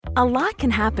A lot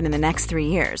can happen in the next 3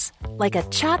 years. Like a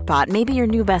chatbot may be your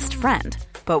new best friend.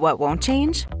 But what won't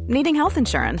change? Needing health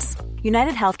insurance.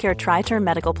 United Healthcare Tri-Term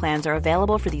Medical Plans are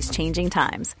available for these changing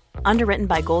times. Underwritten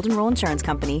by Golden Rule Insurance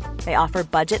Company, they offer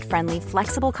budget-friendly,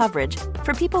 flexible coverage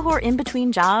for people who are in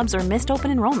between jobs or missed open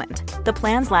enrollment. The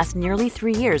plans last nearly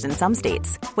 3 years in some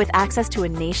states, with access to a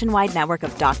nationwide network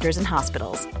of doctors and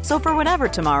hospitals. So for whatever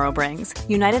tomorrow brings,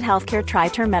 United Healthcare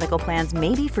Tri-Term Medical Plans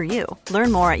may be for you.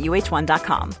 Learn more at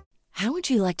uh1.com. How would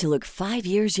you like to look 5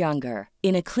 years younger?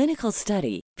 In a clinical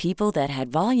study, people that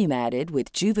had volume added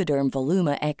with Juvederm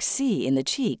Voluma XC in the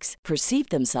cheeks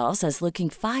perceived themselves as looking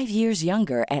 5 years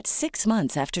younger at 6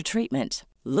 months after treatment.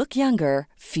 Look younger,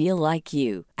 feel like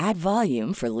you. Add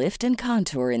volume for lift and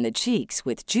contour in the cheeks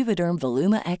with Juvederm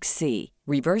Voluma XC.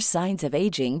 Reverse signs of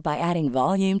aging by adding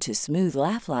volume to smooth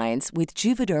laugh lines with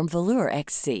Juvederm Volure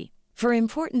XC. For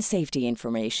important safety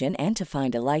information and to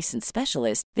find a licensed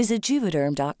specialist, visit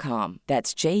Juvederm.com.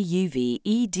 That's JUVEDERM.com.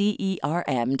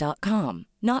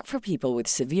 Not for people with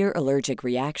severe allergic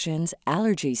reactions,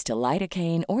 allergies to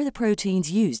lidocaine, or the proteins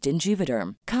used in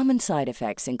Juvederm. Common side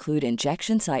effects include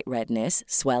injection site redness,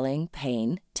 swelling,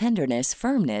 pain, tenderness,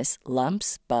 firmness,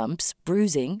 lumps, bumps,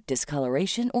 bruising,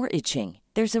 discoloration, or itching.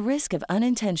 There's a risk of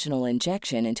unintentional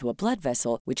injection into a blood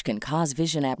vessel, which can cause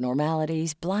vision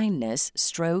abnormalities, blindness,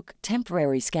 stroke,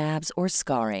 temporary scabs, or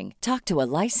scarring. Talk to a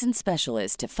licensed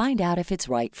specialist to find out if it's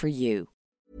right for you.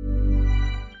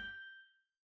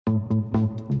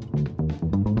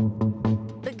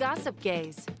 The Gossip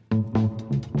Gaze.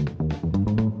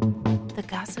 The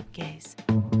Gossip Gaze.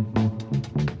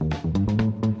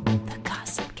 The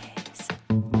Gossip Gaze.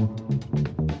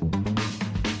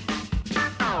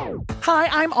 Hi,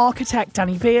 I'm architect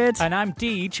Danny Beard. And I'm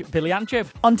Deej, Billy Andrew.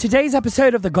 On today's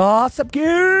episode of The Gossip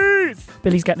Gaze,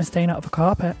 Billy's getting a stain out of a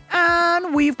carpet.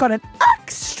 And we've got an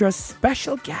extra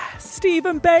special guest,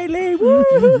 Stephen Bailey.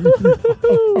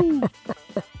 Woo!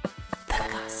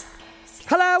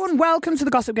 Hello and welcome to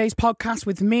the Gossip Gaze podcast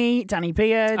with me, Danny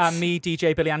Beard. And me,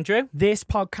 DJ Billy Andrew. This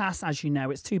podcast, as you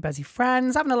know, it's two busy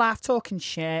friends having a laugh, talking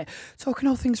shit, talking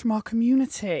all things from our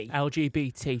community.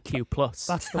 LGBTQ+.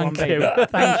 That's the one, baby.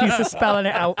 Thank you for spelling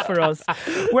it out for us.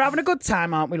 We're having a good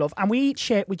time, aren't we, love? And we eat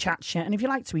shit, we chat shit. And if you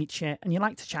like to eat shit and you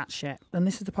like to chat shit, then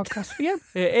this is the podcast for you.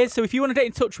 It is. So if you want to get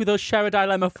in touch with us, share a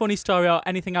dilemma, funny story, or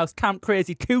anything else, camp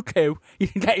crazy cuckoo, you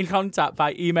can get in contact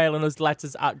by emailing us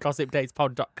letters at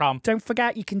gossipdayspod.com. Don't forget,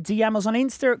 you can DM us on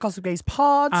Insta at Gossip Gaze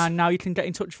Pod. And now you can get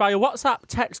in touch via WhatsApp,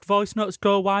 text, voice notes,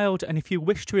 go wild. And if you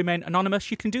wish to remain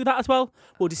anonymous, you can do that as well.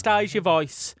 We'll disguise your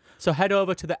voice. So head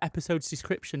over to the episode's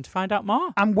description to find out more.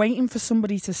 I'm waiting for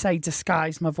somebody to say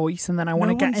disguise my voice, and then I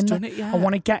want to get in I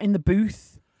want to get in the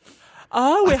booth.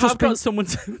 Oh, we have got someone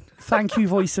to... Thank you,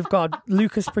 voice of God.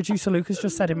 Producer Lucas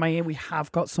just said in my ear, we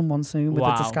have got someone soon with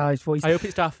a disguised voice. I hope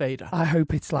it's Darth Vader. I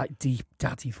hope it's like deep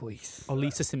daddy voice. Or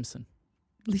Lisa Simpson.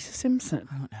 Lisa Simpson?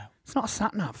 I don't know. It's not a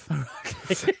sat-nav.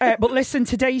 But listen,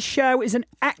 today's show is an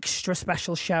extra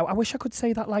special show. I wish I could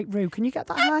say that like Rue. Can you get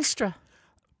that extra?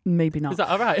 Maybe not. Is that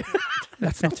all right?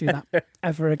 Let's not do that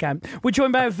ever again. We're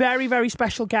joined by a very, very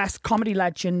special guest, comedy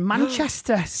legend,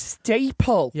 Manchester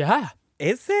staple. Yeah.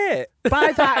 Is it?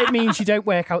 By that, it means you don't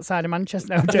work outside of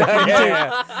Manchester. No,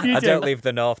 I don't leave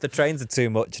the north. The trains are too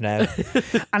much now.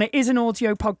 And it is an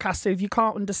audio podcast, so if you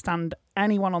can't understand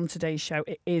anyone on today's show,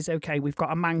 it is okay. We've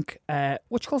got a mank,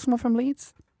 what do you call someone from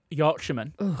Leeds?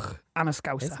 Yorkshireman. Ugh, and a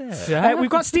Scouser. Yeah. We've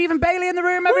got Stephen Bailey in the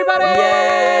room, everybody!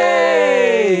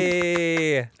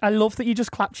 Yay! I love that you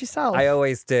just clapped yourself. I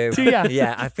always do. Do you?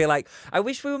 Yeah, I feel like I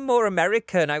wish we were more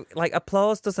American.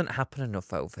 Applause doesn't happen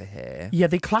enough over here. Yeah,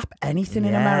 they clap anything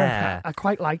in America. I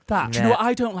quite like that. Do you know what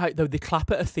I don't like, though? They clap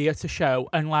at a theatre show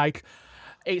and, like,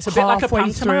 it's a bit like a Halfway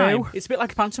pantomime. through. It's a bit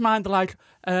like a pantomime. They're like,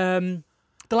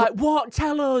 what?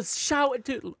 Tell us. Shout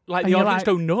it. Like, And the you're audience like,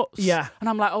 go nuts. yeah. And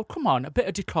I'm like, oh, come on. A bit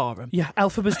of decorum. Yeah,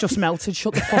 Elphaba's just melted.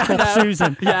 Shut the fuck up,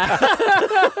 Susan. Yeah.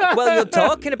 Well, you're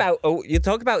talking about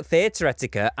theatre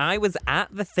etiquette. I was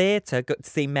at the theatre, got to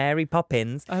see Mary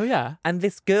Poppins. Oh, yeah. And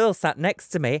this girl sat next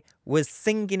to me was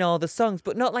singing all the songs,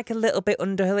 but not like a little bit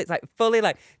under her lips, like fully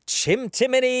like chim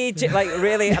chimney, like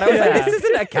really. And I was like, this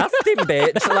isn't a casting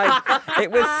bitch. Like, it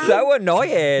was so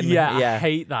annoying. Yeah, I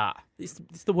hate that. It's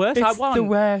the worst. It's I want the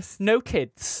worst. no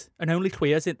kids and only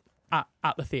queers at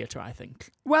the theatre, I think.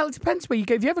 Well, it depends where you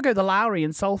go. If you ever go to the Lowry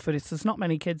in Salford, there's not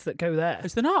many kids that go there.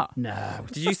 Is there not? No.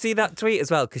 Did you see that tweet as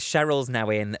well? Because Cheryl's now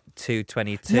in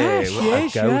 222, Yeah, she a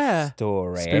is, ghost yeah.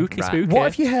 story. Spooky, spooky. What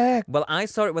have you heard? Well, I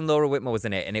saw it when Laura Whitmore was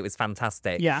in it, and it was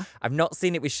fantastic. Yeah. I've not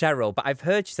seen it with Cheryl, but I've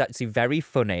heard she's actually very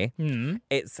funny.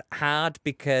 It's hard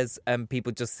because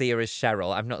people just see her as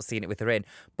Cheryl. I've not seen it with her in.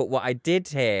 But what I did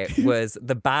hear was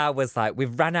the bar was like,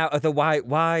 we've ran out of the white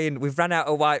wine. We've ran out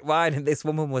of white wine. And this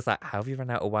woman was like, how have you run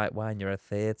out of white wine? You're a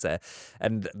theatre.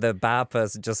 And the bar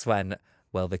person just went,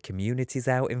 well, the community's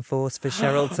out in force for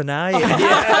Cheryl tonight.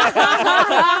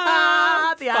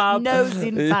 They had nose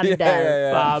in Fando.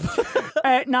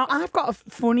 Yeah. Now, I've got a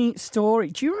funny story.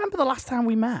 Do you remember the last time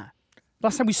we met?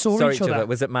 Last time we saw each other?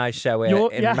 Was at my show in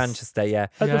Yes. Manchester, yeah.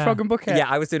 At the Frog and Bucket? Yeah,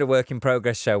 I was doing a work in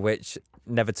progress show, which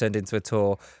never turned into a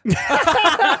tour. Good.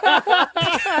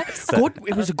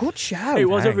 It was a good show. It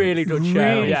was a really good show.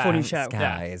 Really yeah. funny show.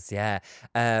 Guys, yeah.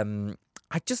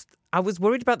 I was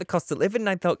worried about the cost of living, and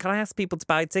I thought, can I ask people to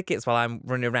buy tickets while I'm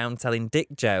running around telling dick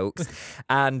jokes?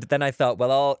 And then I thought,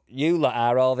 well, all you lot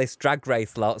are all this drag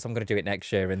race lot, so I'm going to do it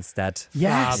next year instead.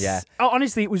 Yes. Yeah. Oh,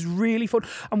 honestly, it was really fun.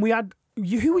 And we had... Who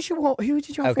did you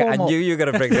have Okay, warm I up? knew you were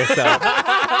going to bring this up.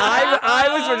 I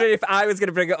was wondering if I was going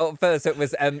to bring it up first. It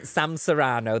was Sam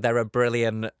Serrano. They're a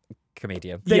brilliant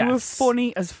comedian. They were Yes.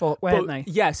 funny as fuck, weren't they?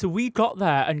 Yeah, so we got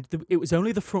there and it was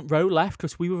only the front row left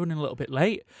because we were running a little bit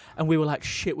late, and we were like,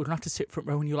 "Shit, we're gonna have to sit front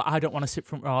row." And you were like, "I don't want to sit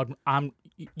front row."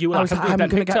 You were I like, was like, I'm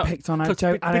gonna get picked on.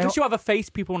 Because you have a face,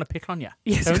 people want to pick on you.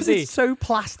 Yes, don't because they? it's so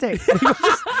plastic. People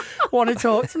just want to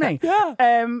talk to me.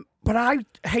 Yeah. But I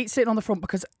hate sitting on the front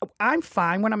because I'm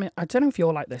fine when I'm in... I don't know if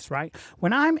you're like this, right?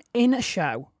 When I'm in a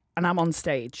show and I'm on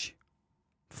stage,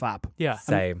 fab. Yeah.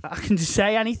 Same. I can just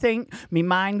say anything. My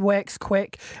mind works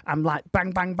quick. I'm like, bang,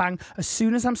 bang, bang. As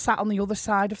soon as I'm sat on the other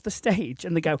side of the stage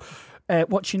and they go,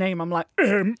 what's your name? I'm like,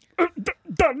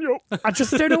 Daniel. I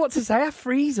just don't know what to say. I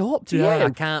freeze up. Do I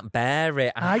you? can't bear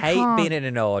it. I hate can't. being in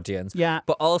an audience. Yeah.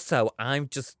 But also,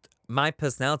 my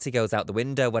personality goes out the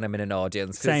window when I'm in an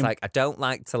audience. 'Cause Same. it's like, I don't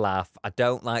like to laugh. I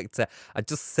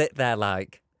just sit there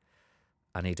like,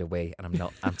 I need a wee. And I'm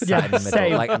sat Yeah, in the middle.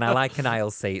 same. And I like an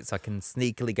aisle seat so I can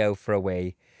sneakily go for a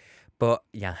wee. But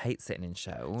yeah, I hate sitting in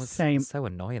shows. Same. It's so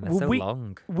annoying. They're Well, so we-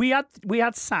 long. We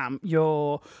had Sam,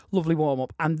 your lovely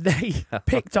warm-up, and they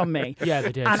picked on me. Yeah,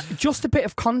 they did. And just a bit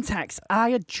of context,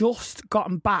 I had just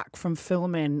gotten back from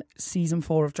filming season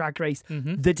 4 of Drag Race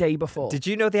the day before. Did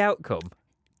you know the outcome?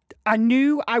 I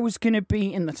knew I was going to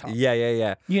be in the top.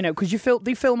 Yeah. You know, because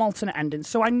they film alternate endings,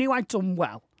 so I knew I'd done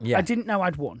well. Yeah. I didn't know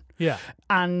I'd won. Yeah.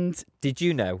 And Did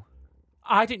you know?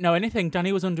 I didn't know anything.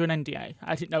 Danny was under an NDA.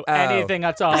 I didn't know Oh. anything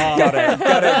at all. Got it.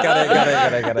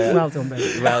 well done,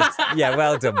 Billy.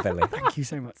 Well done, Billy. Thank you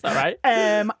so much. All right.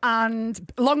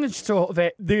 And long and short of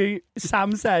it,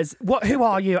 Sam says, "Who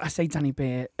are you?" I say, "Danny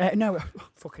Beard." No,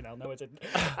 fucking hell, no, I didn't.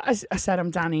 I said,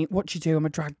 "I'm Danny. What you do? I'm a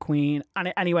drag queen."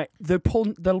 And anyway, the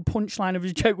punchline of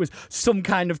his joke was some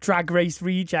kind of Drag Race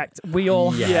reject. We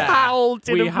all Yeah. howled,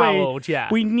 didn't we? howled, yeah.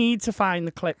 We need to find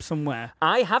the clip somewhere.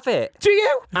 I have it. Do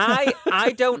you?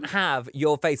 I don't have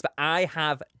your face, but I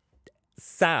have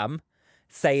Sam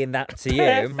saying that to you.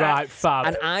 Right, fab.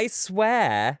 And I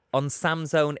swear on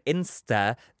Sam's own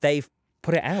Insta, they've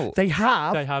put it out. They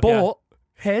have, have, but yeah.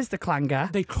 here's the clanger.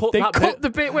 They cut that bit. the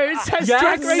bit where it says Yes,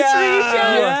 Drag Race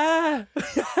no. reject.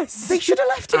 Yeah. They should have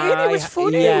left it in. It was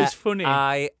funny. It was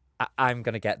funny. I'm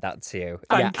going to get that to you.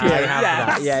 Thank yeah, you. I have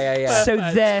that. Yes. Yeah. So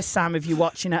there, Sam, if you're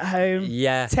watching at home,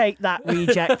 Yeah. take that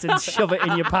reject and shove it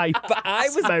in your pipe. But I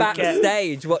was Smoke it.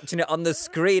 backstage watching it on the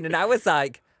screen, and I was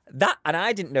like, that, and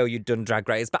I didn't know you'd done Drag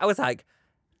Race, but I was like,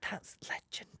 that's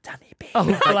legend Danny B. Oh,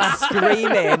 bless.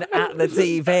 Screaming at the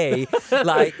TV.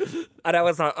 And I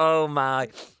was like, oh my.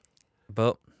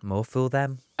 But more fool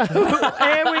them.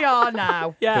 Here we are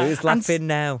now. Yeah. Who's laughing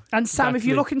now? And Sam, if Exactly.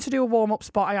 you're looking to do a warm-up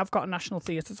spot, I have got a National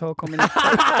Theatre tour coming up.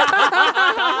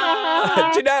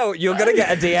 Do you know, you're going to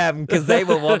get a DM because they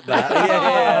will want that.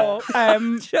 Yeah.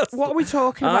 Just- What are we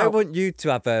talking about? I want you to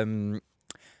have... do you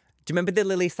remember the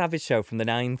Lily Savage show from the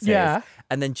 90s? Yeah.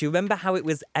 And then do you remember how it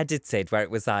was edited, where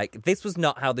it was like, this was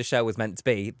not how the show was meant to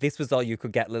be. This was all you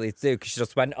could get Lily to do, because she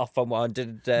just went off on one,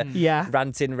 did Yeah.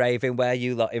 ranting, raving, where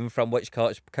you lot in from, which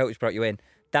coach brought you in.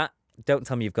 That, don't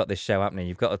tell me you've got this show happening.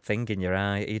 You've got a thing in your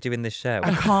eye. Are you doing this show?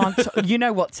 I can't. You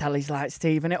know what telly's like,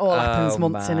 Stephen. It all happens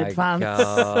months in my advance.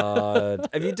 God.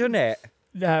 Have you done it?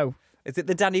 No. Is it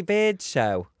the Danny Beard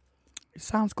show? It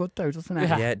sounds good, though, doesn't it?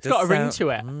 Yeah. it It's got a ring sound- to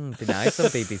it. Be nice on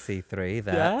BBC Three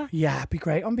there. Yeah. Yeah, it'd be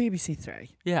great on BBC Three.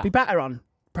 Yeah. Be better on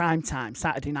prime time,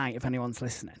 Saturday night, if anyone's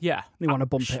listening. Yeah. They want to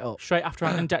bump it up. Straight after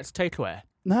Ant and Deck's Takeaway.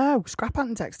 No, scrap Ant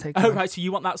and Dex taking Oh, over. right, so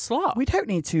you want that slot? We don't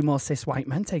need 2 more cis white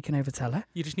men taking over telly.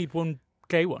 You just need one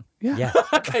gay one. Yeah.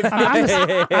 Okay,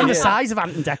 I'm the size of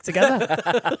Ant and Deck together.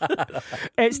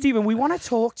 Stephen, we want to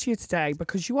talk to you today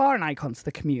because you are an icon to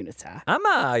the community. Am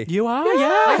I? You are,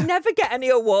 I never get any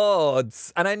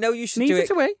awards, and I know you should do Neither it.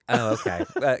 do we. Oh, okay.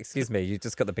 Excuse me, you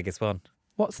just got the biggest one.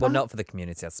 What's that? Well, not for the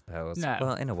community, I suppose. No.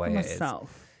 Well, in a way, it is.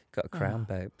 Myself. Got a crown,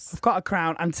 babes. I've got a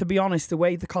crown, and to be honest, the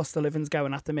way the cost of living's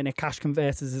going at the minute, Cash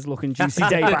Converters is looking juicy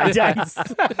day by day.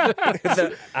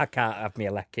 I can't have me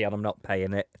a lecky on. I'm not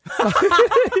paying it.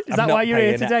 Is that why you're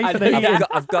here today? For the,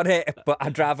 I've got it, but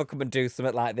I'd rather come and do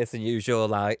something like this and use your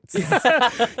lights. you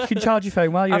can charge your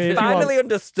phone while you're here. I've if you want. finally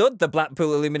understood the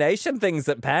Blackpool illumination things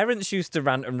that parents used to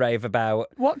rant and rave about.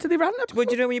 What did they rant about? Well,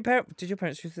 do you know when did your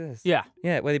parents use this? Yeah.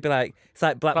 Yeah, where they'd be like, it's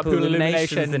like Blackpool, Blackpool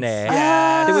illuminations in here.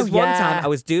 Illuminations. There was one yeah. time I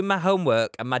was doing my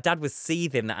homework and my dad was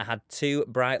seething that I had 2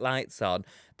 bright lights on,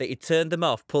 that he turned them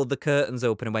off, pulled the curtains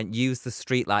open and went, use the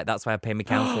street light, that's why I pay my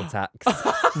council tax.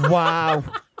 Wow.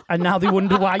 And now they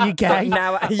wonder why you're gay.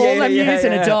 Now- All them years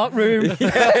in a dark room.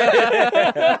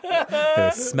 There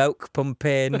was smoke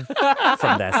pumping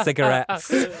from their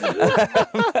cigarettes.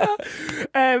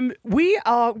 We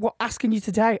are asking you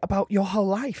today about your whole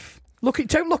life.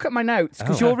 Don't look at my notes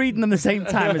because you're reading them the same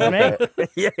time as me.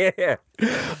 Yeah.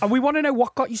 And we want to know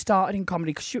what got you started in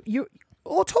comedy because you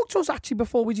or talk to us actually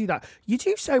before we do that. You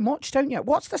do so much, don't you?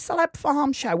 What's the Celeb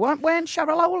Farm show? Weren't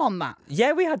Cheryl Hole on that?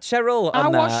 Yeah, we had Cheryl on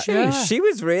How that. was she? Yeah. She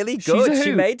was really She's good. a She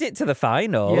hoot. made it to the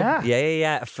final. Yeah.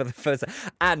 Yeah. For the first,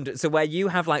 and so where you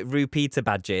have like Rupita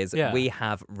badges, Yeah. we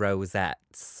have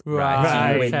rosettes. Right.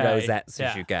 So you win Okay. rosettes Yeah.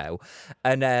 as you go,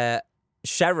 and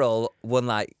Cheryl won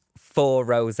like 4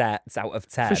 rosettes out of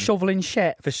 10 For shoveling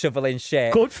shit. for shoveling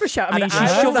shit. Good for shit. I mean, And she I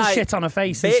was shoved like, shit on her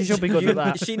face and she Bitch, should be good at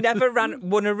that. She never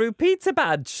won a Rupita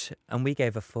badge, and we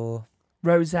gave her 4.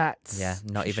 Rosettes. Yeah,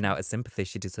 not even out of sympathy.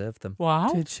 She deserved them.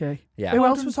 Wow. Did she? Yeah. Who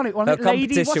else was on it? No Lady,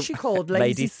 competition. what's she called?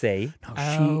 Lady C. No,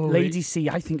 Oh, Lady C.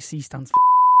 I think C stands for.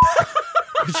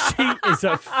 She is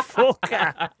a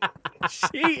fucker.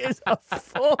 She is a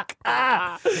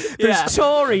fucker. There's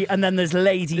Tory and then there's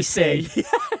Lady C.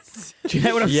 Yes. Do you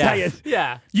know what I'm Yeah. saying?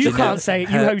 Yeah. You Do you know can't say it.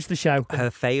 You her- host the show.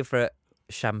 Her favourite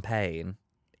champagne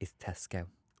is Tesco.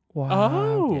 Wow.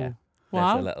 Oh. Yeah.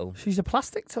 Wow. There's a little. She's a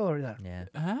plastic Tory then. Yeah.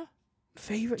 Huh?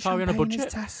 Favourite Tory on a champagne is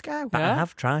budget. Tesco. But Yeah. I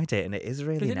have tried it and it is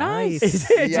really Is it nice? Is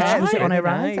it? Yeah, Was it on really a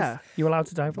rider? nice. You allowed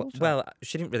to divulge? Well,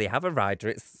 she didn't really have a rider.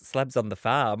 It's Slebs on the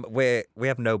Farm. We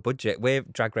have no budget. We're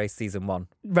Drag Race season 1.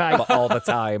 Right. But all the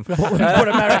time. But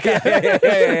America.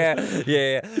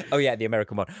 yeah. Oh yeah, the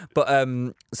American one. But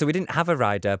so we didn't have a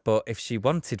rider. But if she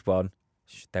wanted one,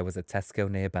 there was a Tesco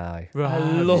nearby. I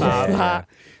love Yeah. that.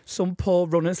 Some poor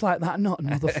runners like that, not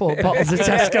another 4 bottles of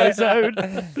Tesco's own.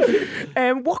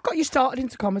 What got you started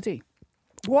into comedy?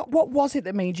 What was it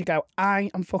that made you go,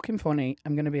 I am fucking funny,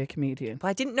 I'm going to be a comedian? But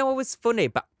I didn't know I was funny,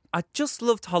 but I just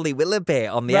loved Holly Willoughby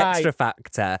on The Right. Extra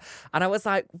Factor. And I was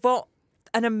like, what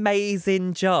an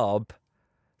amazing job.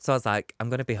 So I was like, I'm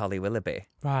going to be Holly Willoughby.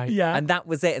 Right. Yeah. And that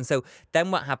was it. And so then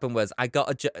what happened was I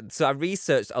got so I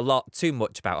researched a lot too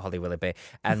much about Holly Willoughby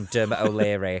and Dermot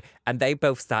O'Leary. And they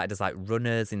both started as like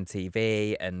runners in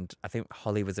TV. And I think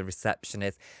Holly was a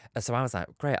receptionist. And so I was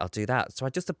like, great, I'll do that. So I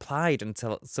just applied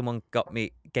until someone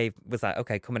was like,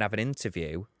 okay, come and have an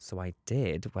interview. So I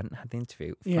did, went and had the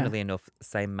interview. Yeah. Funnily enough,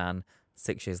 same man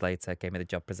 6 years later gave me the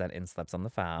job presenting Slebs on the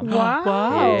Farm. Wow.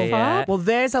 Wow. Yeah. Well,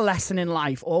 there's a lesson in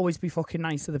life. Always be fucking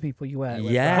nice to the people you work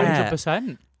with. Yeah.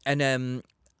 100%. And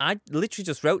I literally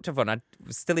just wrote to everyone. I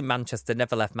was still in Manchester,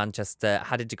 never left Manchester,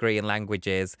 had a degree in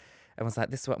languages, and was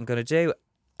like, this is what I'm going to do.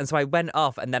 And so I went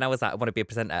off, and then I was like, I want to be a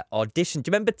presenter. Audition. Do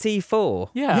you remember T4?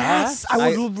 Yeah. Yes, I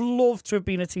would have loved to have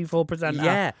been a T4 presenter.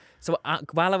 Yeah. So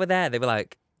while I was there, they were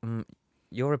like,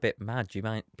 you're a bit mad. You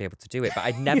might be able to do it. But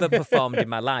I'd never performed in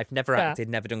my life, never Yeah. acted,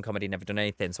 never done comedy, never done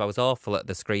anything. So I was awful at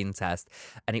the screen test.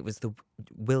 And it was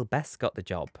Will Best got the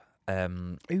job.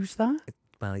 Who's that?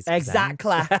 Well, he's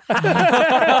Exactly.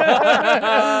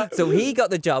 So he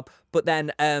got the job, but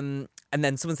then and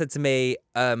then someone said to me,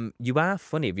 you are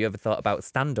funny. Have you ever thought about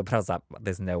stand-up? And I was like,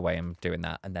 there's no way I'm doing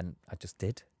that. And then I just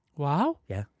did. Wow.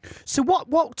 Yeah. So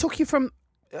what took you from...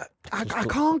 I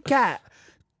can't get...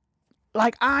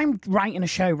 Like, I'm writing a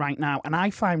show right now, and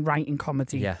I find writing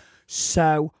comedy Yeah.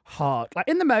 so hard. Like,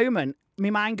 in the moment, my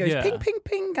mind goes Yeah. ping, ping,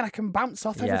 ping, and I can bounce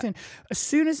off Yeah. everything. As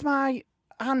soon as my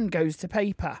hand goes to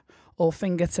paper or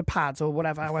finger to pad or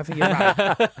whatever, however you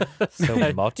write, So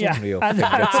modern, Yeah. your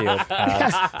finger to your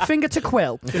pad. finger to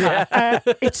quill,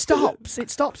 it stops. It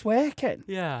stops working.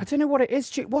 Yeah. I don't know what it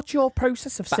is. What's your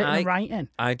process of sitting and writing?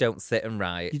 I don't sit and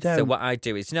write. You So don't? what I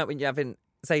do is, you know, when you're having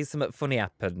say something funny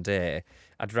happened here,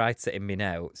 I'd write it in my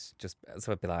notes. Just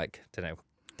so I'd be like, don't know,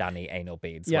 Danny, anal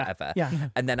beads, whatever. Yeah.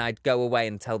 And then I'd go away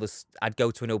and I'd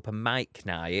go to an open mic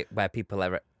night where people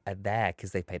are there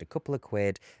because they paid a couple of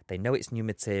quid. They know it's new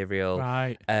material.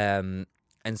 Right. And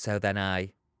so then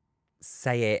I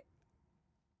say it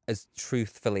as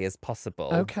truthfully as possible.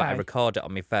 Okay. But I record it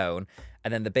on my phone.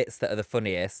 And then the bits that are the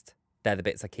funniest, they're the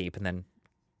bits I keep and then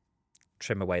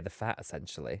trim away the fat,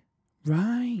 essentially.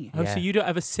 Right. Oh, Yeah. so you don't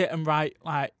ever sit and write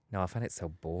like, No, I find it so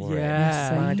boring.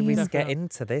 Yeah. Why do we Same. get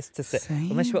into this to sit?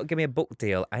 Same. Unless you want to give me a book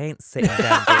deal, I ain't sitting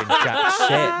down doing jack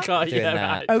shit God, doing yeah,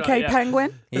 that. right. Okay, yeah.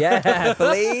 Penguin. Yeah,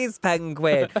 please,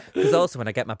 Penguin. Because also when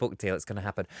I get my book deal, it's going to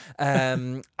happen.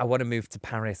 I want to move to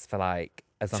Paris for like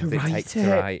as long To as it write takes it. to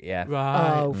write. Yeah.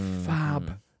 Right. Oh,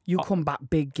 fab. You come back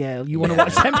big, girl. You want to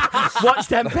watch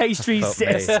them pastries, Fuck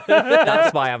me. sis.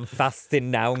 That's why I'm fasting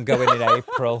now and going in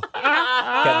April. Get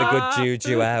the good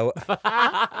juju out.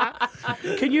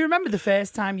 Can you remember the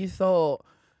first time you thought,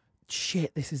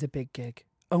 shit, this is a big gig?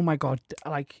 Oh my God,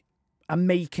 like, I'm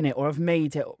making it or I've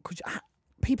made it.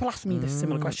 People ask me this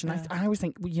similar question. I always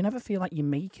think, well, you never feel like you're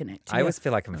making it. Do I you? always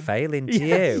feel like I'm failing. Do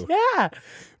you? Yeah.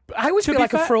 I always To feel be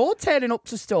like a fair- fraud turning up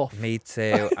to stuff. Me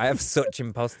too. I have such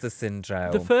imposter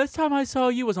syndrome. The first time I saw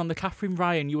you was on the Catherine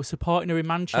Ryan. You were supporting her in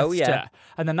Manchester. Oh, yeah.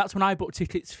 And then that's when I booked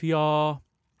tickets for your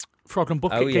Frog and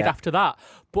Bucket Oh, gig yeah. after that.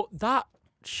 But that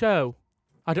show,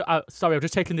 sorry, I'm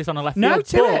just taking this on a left No, field.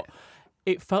 to but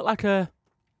it felt like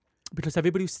because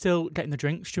everybody was still getting the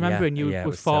drinks, do you remember? Yeah, And you yeah, it were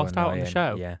was so forced out on the annoying.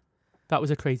 show. Yeah. That was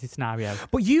a crazy scenario.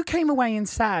 But you came away and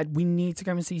said, we need to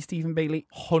go and see Stephen Bailey.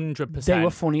 100%. They were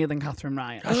funnier than Catherine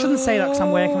Ryan. I shouldn't say that because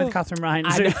I'm working with Catherine Ryan.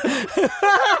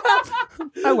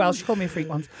 Oh, well, she called me a freak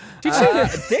once. Did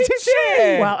she? Did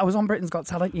she? Well, I was on Britain's Got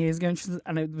Talent years ago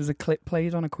and it was a clip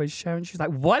played on a quiz show and she's like,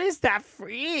 what is that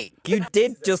freak? You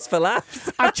did just for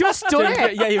laughs. I've just done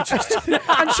it. Yeah, you just.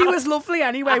 And she was lovely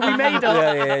anyway. We made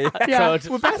up. yeah. Yeah, Good.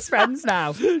 we're best friends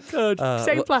now. Good.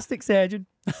 Same plastic surgeon.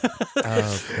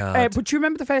 Oh, God. But do you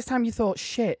remember the first time you thought,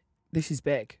 shit, this is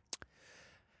big?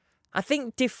 I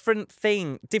think different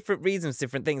reasons,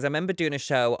 different things. I remember doing a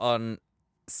show on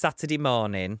Saturday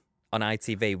morning on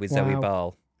ITV with Zoe Wow.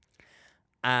 Ball.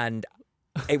 And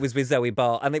it was with Zoe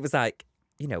Ball. And it was like,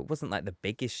 it wasn't like the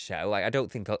biggest show. Like, I don't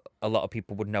think a lot of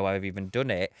people would know I've even done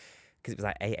it. Because it was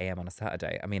like 8 a.m. on a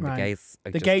Saturday. I mean, Right. the gays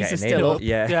are The just gays are getting still in. up.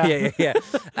 Yeah.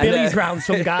 And, Billy's round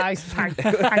some guys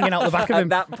hanging out the back of At him.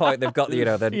 that point, they've got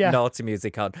the Yeah. naughty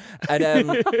music on,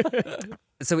 and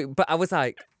but I was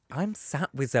like, I'm sat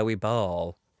with Zoe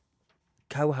Ball,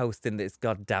 co-hosting this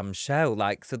goddamn show.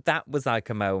 Like, so that was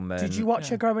like a moment. Did you watch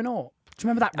her growing up? Do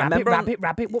you remember that I remember on-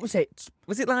 rabbit? What was it?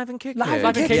 Was it Live and Kicking? Live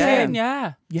Like a and kid Yeah. in,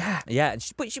 yeah. Yeah. Yeah,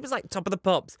 but she was like top of the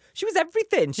pops. She was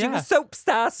everything. She Yeah. was soap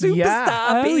star, superstar, Yeah.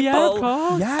 Oh, people. yeah, of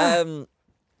course. Yeah.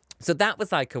 So that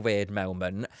was like a weird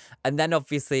moment. And then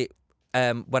obviously,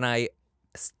 when I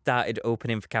started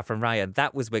opening for Catherine Ryan,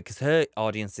 that was weird because her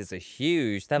audiences are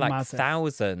huge. They're like Massive.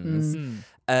 thousands.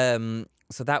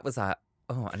 So that was like,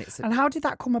 and it's And how did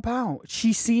that come about?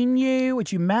 She seen you?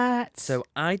 Had you met? so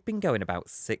I'd been going about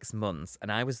 6 months,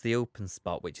 and I was the open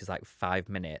spot, which is like 5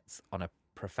 minutes on a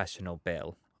professional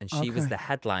bill, and she was Okay. the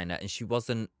headliner, and she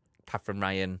wasn't Catherine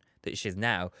Ryan that she is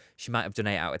now. She might have done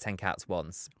 8 out of 10 cats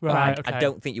once. Right, I okay.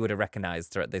 don't think you would have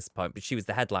recognised her at this point, but she was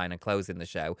the headliner closing the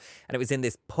show, and it was in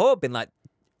this pub in like.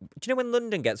 Do you know when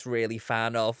London gets really far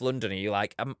north London, and you're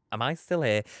like, am I still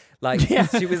here? Like,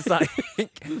 she was like,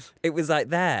 it was like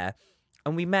there.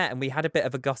 And we met and we had a bit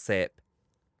of a gossip.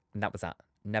 And that was that.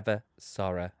 Never saw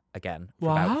her again for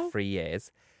Wow. about 3 years.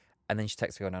 And then she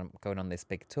texted me going on this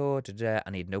big tour. I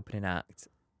need an opening act.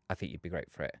 I think you'd be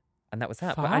great for it. And that was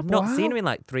that. But I'd Fab. not Wow. seen her in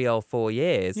like 3 or 4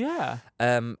 years. Yeah.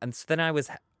 And so then I was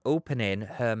opening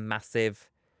her massive,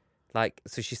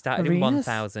 so she started in Arenas?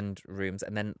 1,000 rooms.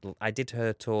 And then I did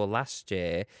her tour last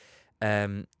year.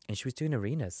 And she was doing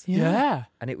arenas. Yeah.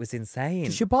 And it was insane.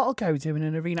 Does your bottle go doing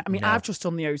an arena? I mean, No. I've just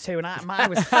done the O2 and mine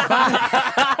was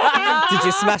fab. Did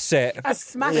you smash it? I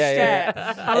smashed Yeah. it.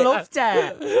 I loved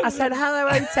it. I said, hello,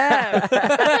 O2.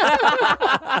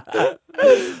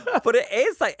 But it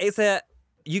is like,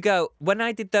 you go, when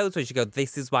I did those ones, you go,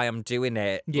 this is why I'm doing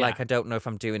it. Yeah. Like, I don't know if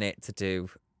I'm doing it to do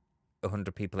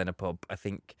 100 people in a pub. I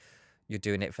think you're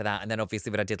doing it for that. And then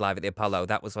obviously when I did Live at the Apollo,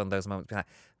 that was one of those moments like,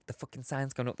 the fucking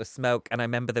sign's going up the smoke. And I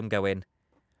remember them going,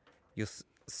 you're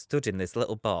stood in this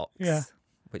little box. Yeah.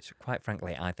 Which, quite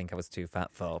frankly, I think I was too fat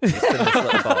for. But you're stood in this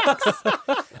little box.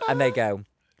 And they go,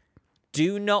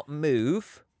 do not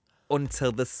move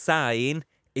until the sign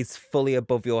is fully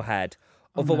above your head.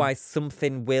 Otherwise,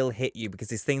 something will hit you because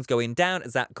this thing's going down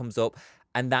as that comes up.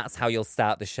 and that's how you'll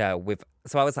start the show with.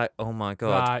 So I was like, oh my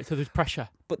God. Right, so there's pressure.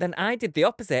 But then I did the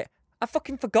opposite. I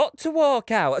fucking forgot to walk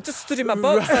out. I just stood in my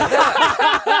box like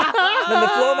that. And then the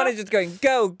floor manager's going,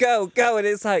 go, go, go. And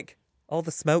it's like, all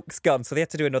the smoke's gone. So they had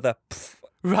to do another.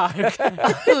 Right.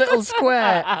 A little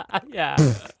square. Yeah.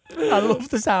 I love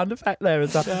the sound effect there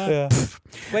as well.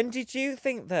 When did you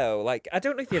think, though? Like, I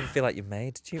don't know if you ever feel like you've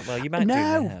made it. Well, you might do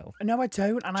No, now. no, I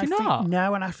don't. And Do I you think not?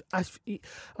 no, and I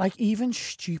like even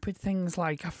stupid things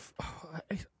like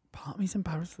part of me's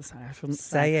embarrassed to say. I shouldn't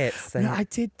Say it. Say No, it. I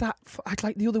did that. I'd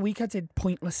like the other week. I did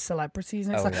pointless celebrities,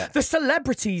 and it's Oh, like yeah. the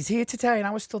celebrities here today, and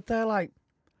I was stood there like,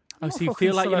 Oh, I'm so not you fucking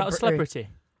feel like you're not a celebrity?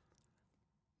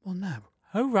 Well, no.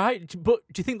 Oh, right. But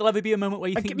do you think there'll ever be a moment where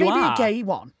you think Maybe you are? a gay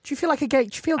one. Do you feel like a gay?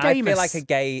 Do you feel I gay? feel like a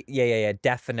gay, yeah,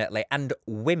 definitely. And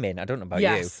women, I don't know about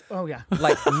Yes. Oh yeah. you.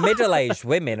 Like, middle-aged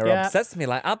women are Yeah. obsessed with me.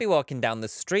 Like, I'll be walking down the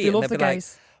street They and love they'll the be like,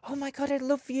 gays. oh my God, I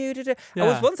love you. Da, da. I Yeah.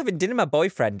 was once having dinner with my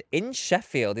boyfriend in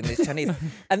Sheffield in this Chinese,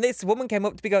 and this woman came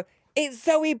up to me and go, it's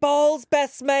Zoe Ball's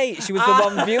best mate. She was the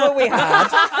one viewer we had.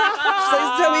 She's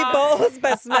like, Zoe Ball's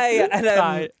best mate. And,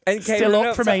 Right. and came Still running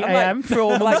up from to- 8 I'm like- a.m. for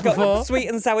all I'm months like, got before. sweet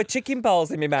and sour chicken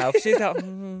balls in my mouth. She's like,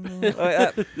 like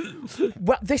that.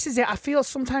 Well, this is it. I feel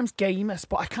sometimes gamers,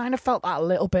 but I kind of felt that a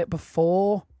little bit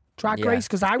before Drag Yeah. Race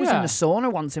because I was Yeah. in the sauna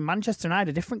once in Manchester and I had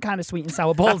a different kind of sweet and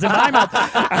sour balls in my mouth.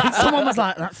 And someone was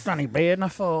like, "That's Danny Beard," and I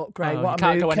thought, "Great, Oh, what you a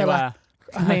can't mood go killer." anywhere.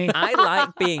 I mean, I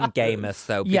like being gamers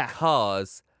though Yeah.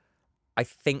 because I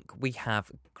think we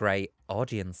have great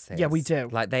audiences. Yeah, we do.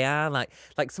 Like they are like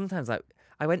sometimes like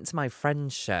I went to my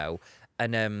friend's show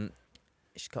and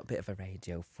she's got a bit of a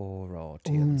Radio 4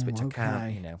 audience, Ooh, which I can't,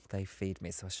 okay. you know, they feed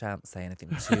me, so I shan't say anything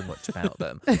too much about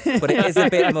them. But it is a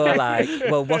bit more like,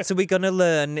 well, what are we going to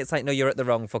learn? It's like, no, you're at the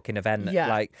wrong fucking event. Yeah.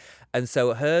 Like, and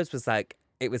so hers was like,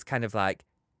 it was kind of like,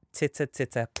 titter,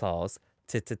 titter, applause.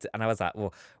 And I was like,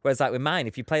 well, whereas like with mine,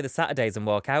 if you play the Saturdays and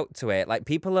walk out to it, like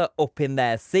people are up in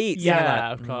their seats. and I'm Yeah,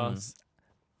 like, of course.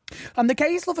 and the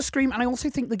gays love a scream, and I also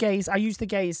think the gays. I use the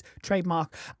gays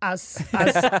trademark as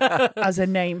a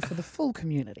name for the full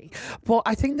community, but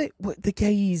I think that the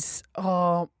gays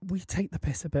are we take the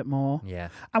piss a bit more, Yeah.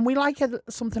 and we like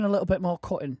something a little bit more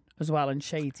cutting as well and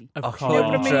shady. Of Oh, course. You know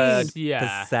what I mean?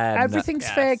 Yeah. 100%. Everything's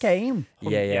yes. fair game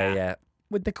Yeah.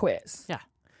 with the quiz. Yeah.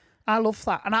 I love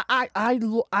that, and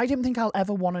I don't think I'll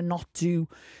ever want to not do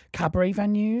cabaret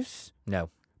venues No.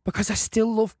 because I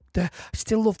still love the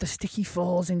sticky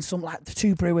floors in some like the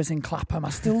Two Brewers in Clapham. I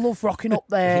still love rocking up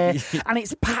there, and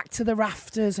it's packed to the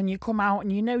rafters, and you come out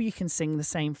and you know you can sing the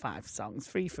same 5 songs,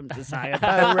 Free from Desire,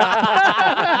 Bo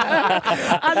Rap.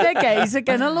 And the gays are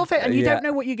gonna love it, and you Yeah. don't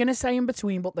know what you're gonna say in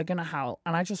between, but they're gonna howl,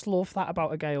 and I just love that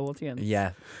about a gay audience.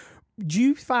 Yeah. Do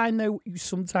you find though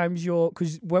sometimes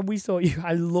because when we saw you,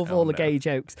 I love all the gay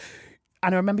jokes,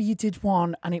 and I remember you did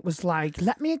one, and it was like,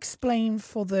 let me explain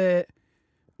for the,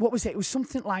 what was it? It was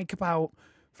something like about,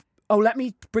 oh, let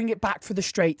me bring it back for the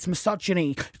straights,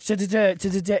 misogyny,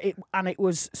 and it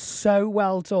was so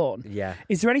well done. Yeah.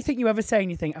 Is there anything you ever say and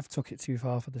you think I've took it too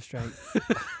far for the straights?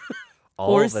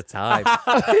 All is- the time. But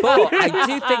I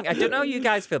do think, I don't know how you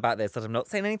guys feel about this, and I'm not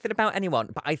saying anything about anyone,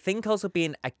 but I think also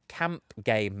being a camp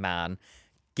gay man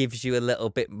gives you a little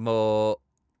bit more,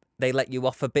 they let you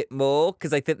off a bit more,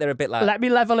 because I think they're a bit like, Let me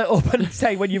level it up and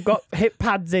say when you've got hip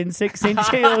pads in, 6-inch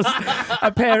heels,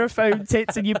 a pair of foam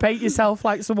tits, and you paint yourself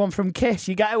like someone from Kiss,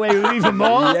 you get away with even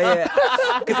more. yeah.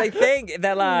 Because I think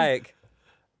they're like,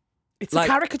 It's Like,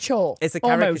 a caricature. it's a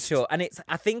almost. caricature, and it's,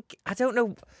 I think, I don't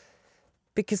know,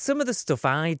 because some of the stuff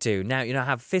I do now, you know, I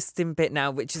have fisting bit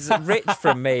now, which is rich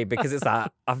from me because it's like,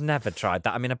 I've never tried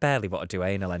that. I mean, I barely want to do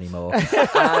anal anymore.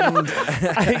 And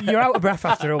You're out of breath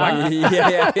after a while.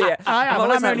 yeah. I am, and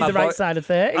always I'm like only my the right boy- side of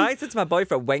 30. I said to my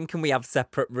boyfriend, when can we have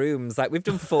separate rooms? Like, we've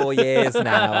done 4 years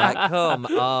now. Like, come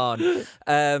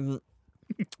on.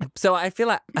 So I feel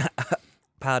like,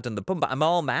 pardon the pun, but I'm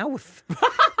all mouth.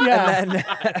 Yeah. And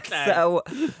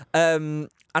then,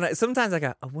 and sometimes I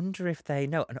go, I wonder if they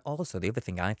know. And also, the other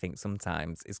thing I think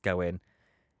sometimes is going,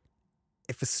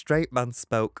 if a straight man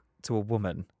spoke to a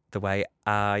woman the way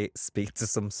I speak to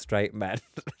some straight men,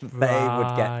 they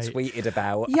would get Right. tweeted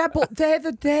about. Yeah, but they're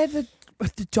the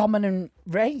dominant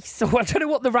race. So I don't know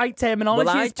what the right terminology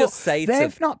Well, I is. just but say to-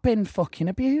 they've not been fucking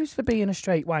abused for being a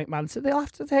straight white man, so they'll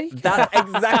have to take it. That's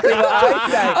exactly what I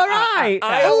say. All right.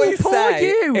 I Oh, always poor say,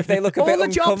 you. if they look a All bit the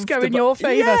jobs go in uncomfortable- your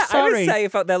favour. Yeah, I Sorry. always say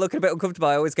if they're looking a bit uncomfortable,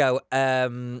 I always go,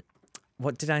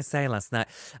 what did I say last night?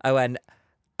 I went,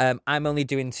 I'm only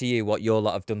doing to you what your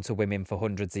lot have done to women for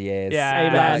hundreds of years.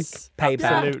 Yes. Like, payback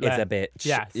Absolutely. is a bitch.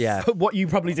 Yes. Yeah. What you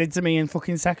probably did to me in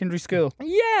fucking secondary school.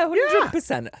 Yeah,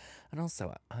 100%. And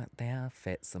also, they are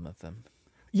fit, some of them.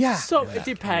 Yeah. So it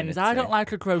depends. I don't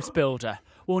like a gross builder.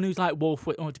 One who's like wolf.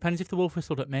 It depends if the wolf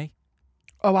whistled at me.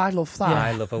 Oh, I love that.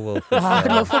 I love a wolf. I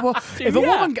love a wolf. If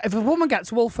Yeah. a woman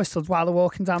gets wolf whistled while they're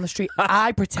walking down the street,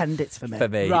 I pretend it's for me. For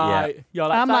me, Right. yeah. You're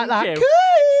like, I'm like thank that. you.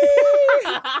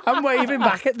 I'm waving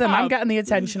back at them. I'm getting the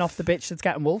attention off the bitch that's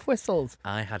getting wolf whistled.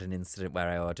 I had an incident where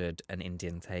I ordered an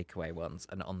Indian takeaway once,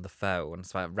 and on the phone,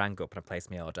 so I rang up and I placed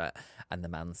my order, and the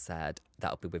man said,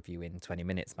 "That'll be with you in 20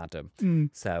 minutes, madam."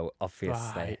 So obviously,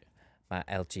 Right. my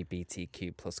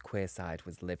LGBTQ plus queer side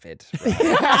was livid.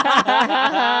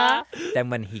 Right? Then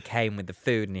when he came with the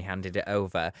food and he handed it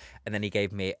over, and then he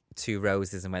gave me 2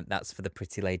 roses and went, "That's for the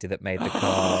pretty lady that made the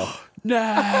call." No.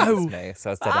 That's me. So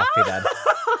I was dead happy then.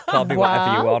 Call me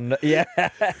whatever you Wow. want. Yeah.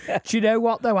 Do you know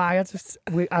what though? I've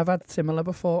had similar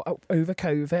before over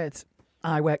COVID.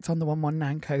 I worked on the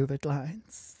 119 COVID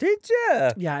lines. Did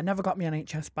you? Yeah, it never got me an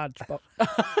NHS badge, but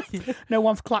no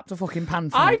one clapped a fucking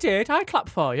pan for I me. did. I clapped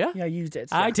for you. Yeah, you did.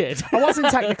 I yeah. did. I wasn't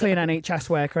technically an NHS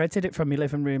worker. I did it from my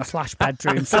living room /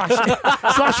 bedroom /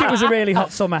 slash it was a really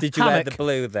hot summer. Did you wear hammock. the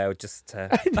blue though? Just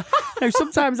to... No,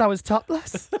 sometimes I was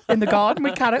topless in the garden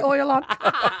with carrot oil on.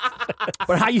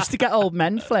 But I used to get old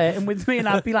men flirting with me and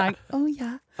I'd be like, "Oh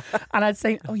yeah." And I'd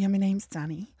say, "Oh yeah, my name's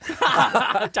Danny."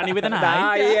 Danny with an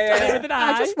Ah, eye. yeah. Danny with an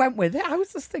eye. I just went with it. I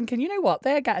was just thinking, you know what?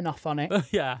 They're getting off on it.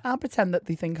 Yeah. I'll pretend that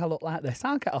they think I look like this.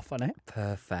 I'll get off on it.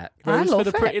 Perfect. I Rose for love the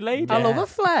it. pretty lady. I love a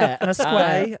flirt and a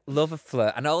square. I love a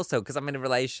flirt, and also because I'm in a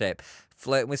relationship,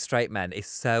 flirting with straight men is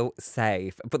so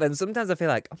safe. But then sometimes I feel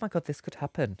like, oh my god, this could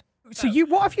happen. So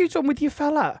what have you done with your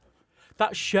fella?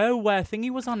 That show where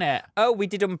Thingy was on it. Oh, we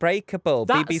did Unbreakable.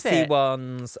 That's BBC it.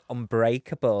 One's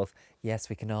Unbreakable. Yes,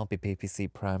 we can all be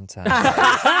BBC primetime.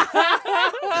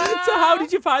 So how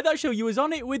did you find that show? You was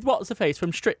on it with what's her face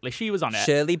from Strictly. She was on it.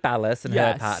 Shirley Ballas and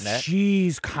Yes. her partner.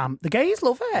 She's camp. The gays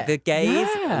love it. The gays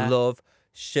Yeah. love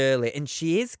Shirley, and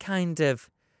she is kind of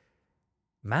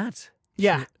mad.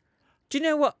 Yeah. Do you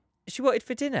know what she wanted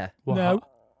for dinner? What? No.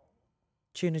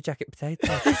 Tuna jacket potato.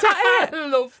 I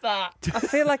love that. I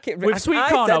feel like it. With sweet I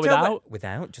corn said or to her, without?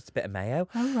 Without, just a bit of mayo.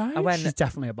 All right. I went, She's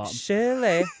definitely a bottom.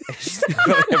 Shirley. She's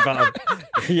definitely a bottom.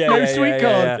 Yeah, No yeah, sweet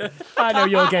yeah, corn. I know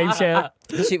your game, Shirley.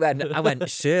 yeah. I went,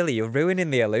 Shirley, you're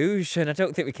ruining the illusion. I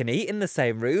don't think we can eat in the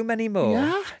same room anymore.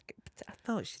 Yeah. I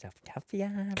thought she'd have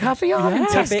caviar. Caviar in Yeah.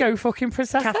 Tesco fucking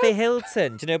Prosecco. Cafe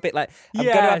Hilton. Do you know a bit like, I'm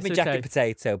Yes, going to have my okay. jacket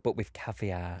potato, but with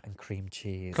caviar and cream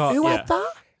cheese. God, Who yeah. had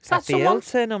that? Is that Cafe someone?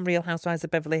 Hilton on Real Housewives of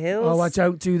Beverly Hills. Oh, I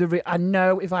don't do the. I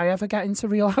know if I ever get into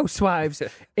Real Housewives,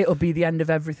 it'll be the end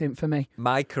of everything for me.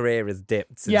 My career has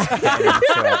dipped since Yeah. getting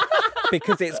into it.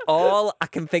 Because it's all I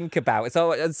can think about. It's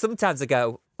all, and sometimes I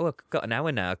go, oh, I've got an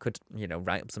hour now. I could,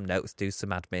 write up some notes, do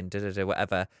some admin,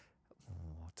 whatever.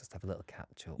 Oh, just have a little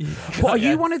catch up. But are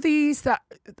you one of these that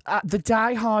the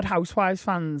die-hard Housewives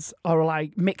fans are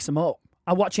like, mix them up?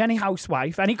 I watch any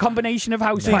housewife, any combination of They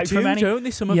housewife do, from any. don't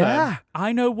they? Some of Yeah. them.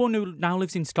 I know one who now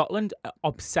lives in Scotland,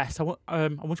 obsessed. I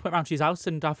once went round to his house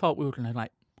and I thought we were going to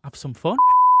have some fun.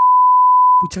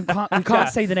 We can't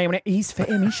say the name on it. He's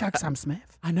fitting. He shagged Sam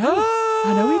Smith. I know.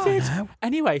 I know he did. know.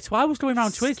 Anyway, so I was going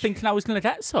round to his thinking I was going to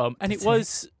get some, and it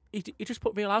was he just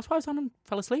put Real Housewives on and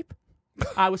fell asleep.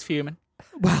 I was fuming.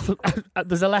 Well,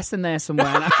 there's a lesson there somewhere,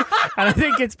 and I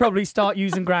think it's probably start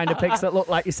using grinder pics that look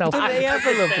like yourself. Don't they have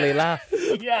a lovely laugh?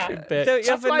 Yeah. Bit. Don't you That's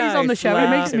have a why he's on the nice show. It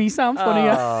laugh? makes me sound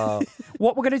funnier. Oh.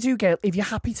 What we're going to do, Gail, if you're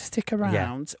happy to stick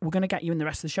around, we're going to get you in the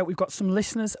rest of the show. We've got some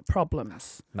listeners'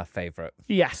 problems. My favourite.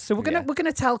 Yes, so we're Yeah.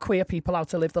 gonna tell queer people how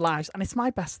to live their lives, and it's my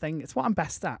best thing. It's what I'm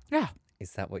best at. Yeah.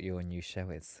 Is that what your new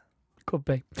show is? Could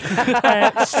be.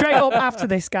 Straight up after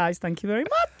this, guys. Thank you very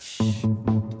much.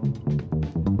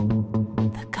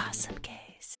 The Gossip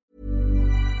Gaze.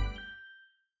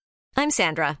 I'm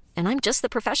Sandra, and I'm just the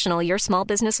professional your small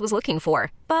business was looking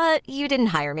for. But you didn't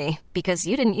hire me because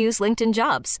you didn't use LinkedIn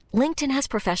Jobs. LinkedIn has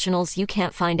professionals you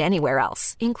can't find anywhere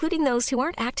else, including those who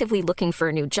aren't actively looking for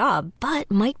a new job, but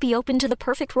might be open to the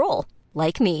perfect role,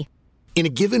 like me. In a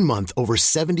given month, over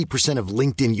 70% of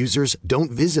LinkedIn users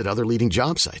don't visit other leading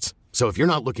job sites. So if you're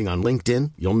not looking on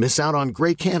LinkedIn, you'll miss out on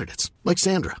great candidates like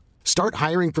Sandra. Start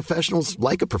hiring professionals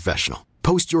like a professional.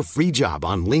 Post your free job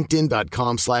on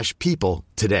linkedin.com/people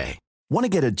today. Want to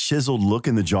get a chiseled look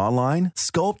in the jawline?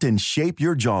 Sculpt and shape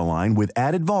your jawline with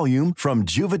added volume from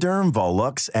Juvederm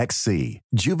Volux XC.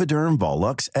 Juvederm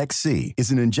Volux XC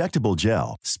is an injectable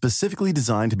gel specifically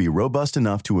designed to be robust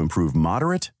enough to improve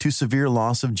moderate to severe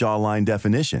loss of jawline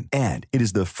definition. And it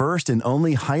is the first and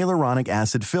only hyaluronic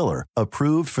acid filler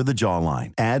approved for the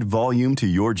jawline. Add volume to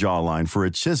your jawline for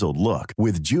a chiseled look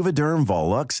with Juvederm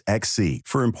Volux XC.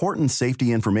 For important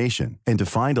safety information and to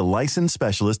find a licensed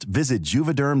specialist, visit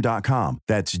Juvederm.com Juvederm.com.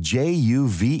 That's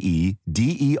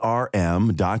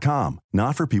Juvederm.com.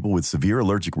 Not for people with severe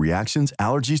allergic reactions,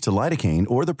 allergies to lidocaine,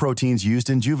 or the proteins used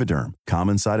in Juvederm.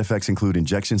 Common side effects include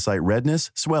injection site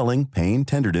redness, swelling, pain,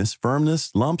 tenderness,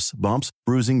 firmness, lumps, bumps,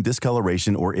 bruising,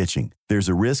 discoloration, or itching. There's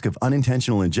a risk of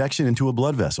unintentional injection into a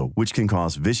blood vessel, which can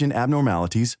cause vision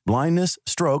abnormalities, blindness,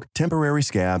 stroke, temporary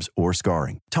scabs, or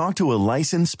scarring. Talk to a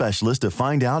licensed specialist to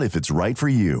find out if it's right for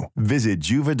you. Visit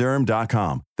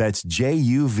Juvederm.com. That's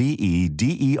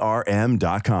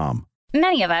Juvederm.com.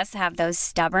 Many of us have those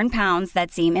stubborn pounds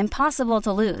that seem impossible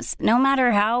to lose, no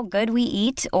matter how good we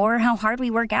eat or how hard we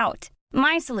work out.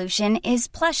 My solution is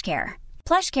PlushCare.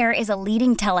 PlushCare is a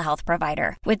leading telehealth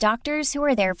provider with doctors who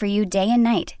are there for you day and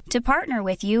night to partner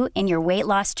with you in your weight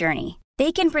loss journey.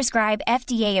 They can prescribe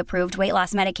FDA-approved weight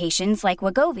loss medications like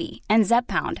Wegovy and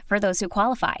Zepbound for those who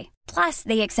qualify. Plus,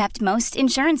 they accept most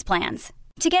insurance plans.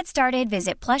 To get started,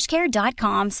 visit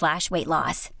plushcare.com/weight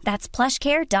loss. That's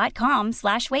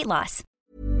plushcare.com/weight loss.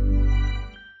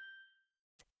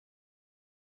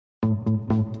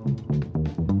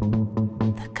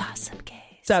 The Gossip Case.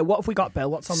 So what have we got, Bill?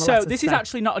 What's on the So letter this today? is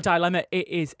actually not a dilemma, it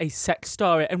is a sex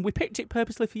story, and we picked it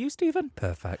purposely for you, Stephen.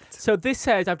 Perfect. So this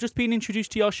says, I've just been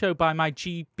introduced to your show by my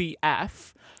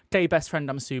GBF, gay best friend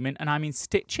I'm assuming, and I'm in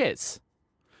stitches.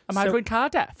 Am I So- going car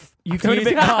deaf? You're going a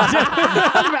bit hard.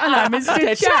 And I'm in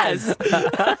stitches.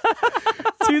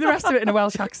 Do the rest of it in a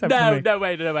Welsh accent for me. No,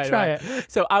 wait. Try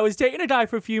it. So I was dating a guy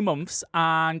for a few months,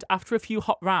 and after a few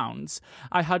hot rounds,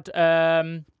 I had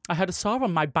a sore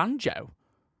on my banjo.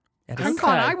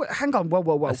 Hang on.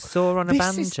 Whoa. A sore on a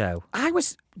This is- banjo. I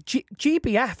was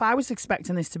GBF. I was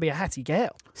expecting this to be a hetty girl.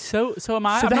 So am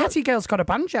I. So I'm the not- hetty girl's got a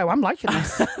banjo. I'm liking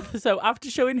this. So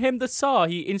after showing him the sore,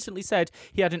 he instantly said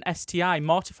he had an STI,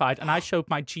 mortified, and I showed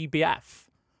my GBF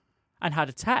and had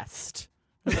a test.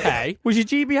 Okay. Was your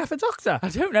GBF a doctor? I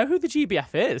don't know who the GBF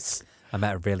is. I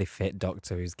met a really fit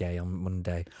doctor who's gay on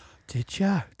Monday. Did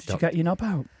you? Did you get your knob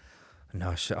out? No,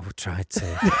 I tried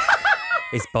to.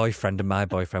 His boyfriend and my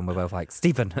boyfriend were both like,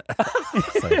 Stephen.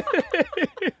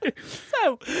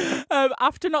 So,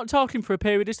 after not talking for a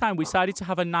period of time, we decided to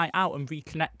have a night out and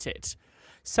reconnected.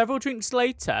 Several drinks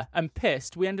later, and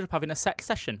pissed, we ended up having a sex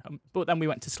session, but then we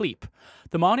went to sleep.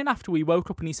 The morning after, we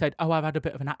woke up and he said, "Oh, I've had a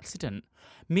bit of an accident."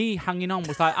 Me hanging on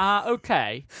was like,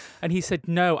 okay. And he said,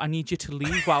 "No, I need you to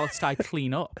leave whilst I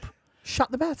clean up."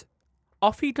 Shut the bed.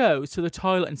 Off he goes to the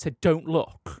toilet and said, "Don't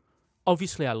look."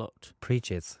 Obviously, I looked.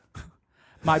 Preaches.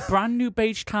 My brand new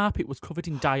beige carpet was covered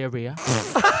in diarrhea.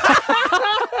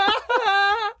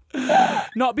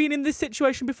 Not being in this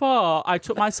situation before, I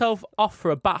took myself off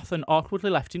for a bath and awkwardly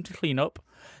left him to clean up.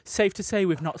 Safe to say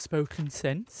we've not spoken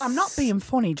since. I'm not being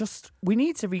funny. Just we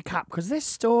need to recap because this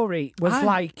story was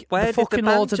like Where the did fucking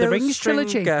the Lord of the banjo Rings string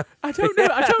trilogy. go? I don't know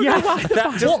Yeah. why.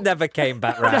 That just never came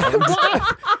back round.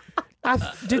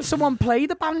 Did someone play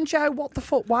the banjo? What the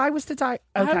fuck? Why was the okay?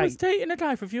 I was dating a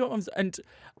guy for a few months and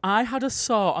I had a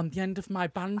saw on the end of my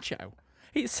banjo.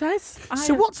 It says...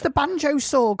 So what's the banjo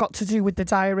saw got to do with the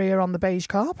diarrhea on the beige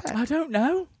carpet? I don't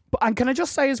know. And can I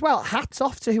just say as well, hats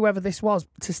off to whoever this was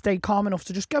to stay calm enough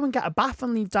to just go and get a bath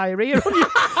and leave diarrhea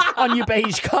on your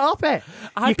beige carpet.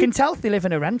 You can tell if they live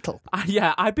in a rental.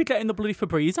 Yeah, I'd be getting the bloody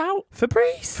Febreze out.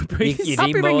 Febreze? You I'd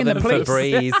need be more ringing than the police.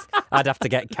 Febreze. I'd have to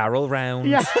get Carol round.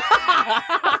 Yeah.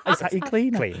 Is that your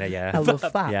cleaner? Cleaner, yeah. I love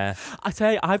that. Yeah. I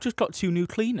tell you, I've just got 2 new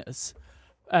cleaners.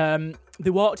 They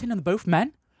walked in and they're both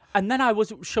men. And then I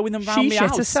was showing them around She my shit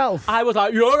house. herself. I was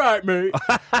like, "You're right, mate."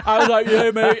 I was like, "Yeah,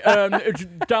 mate. It's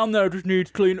down there just needs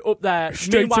clean up there."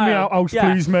 Straight to me house,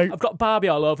 please, mate. I've got Barbie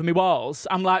all over my walls.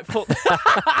 I'm like, "Fuck."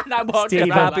 And I walked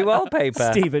Stephen, around Barbie like wallpaper.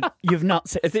 Stephen, you've not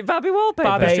seen... Is it Barbie wallpaper?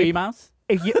 Barbie Babe. Street Mouse.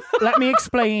 Let me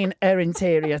explain her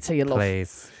interior to you, love.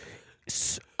 Please.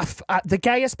 The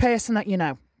gayest person that you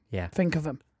know, Yeah. think of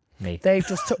them. Me. They've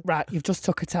just took you've just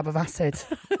took a tab of acid.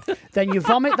 Then you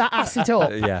vomit that acid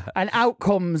up, Yeah. and out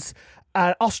comes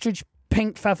an ostrich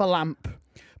pink feather lamp,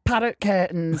 parrot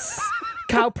curtains,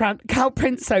 cow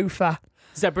print sofa,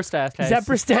 Zebra staircase.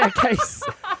 zebra staircase.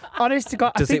 Honest to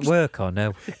God, Does it work or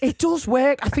no? It does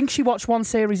work. I think she watched one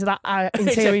series of that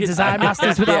Interior Design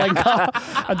Masters with Alan Carr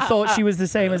and thought she was the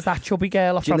same as that chubby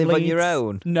girl Do you from live on Leeds. your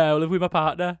own? No, live with my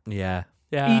partner. Yeah.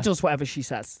 Yeah. He does whatever she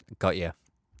says. Got you.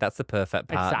 That's the perfect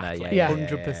partner. Exactly. Yeah.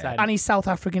 100%. And he's South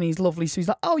African, he's lovely, so he's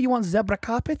like, "Oh, you want zebra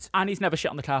carpet?" And he's never shit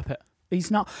on the carpet.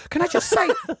 He's not. Can I just say,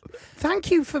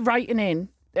 thank you for writing in.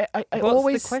 I What's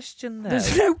always, the question there?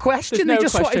 There's no question, There's they no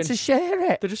just wanted question. to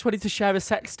share it. They just wanted to share a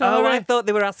sex story. Oh, I thought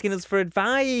they were asking us for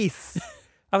advice.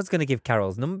 I was going to give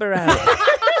Carol's number out.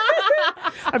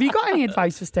 Have you got any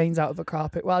advice for stains out of a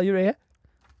carpet while you're here?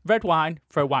 Red wine,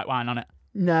 throw white wine on it.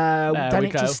 No, There then we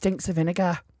it go. just stinks of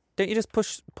vinegar. Don't you just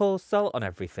pour salt on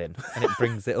everything and it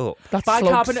brings it up? That's slugs.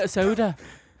 Bicarbonate of soda.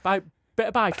 Bit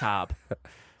of bicarb.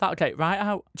 That'll get it right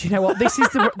out. Do you know what? This is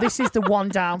the one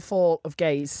downfall of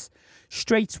gays.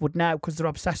 Straights would know because they're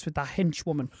obsessed with that Hinch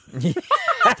woman. You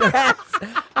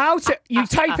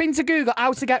type into Google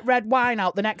how to get red wine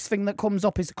out, the next thing that comes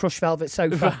up is a crushed velvet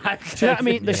sofa. Right. Do you know what I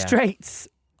mean? The straights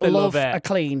They love love it. a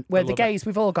clean. Where the love gays,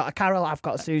 we've all got a Carol, I've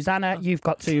got a Susanna, you've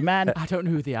got two men. I don't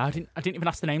know who they are. I didn't even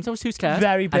ask the names. I was too scared.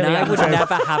 Very And brilliant. I would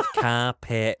never have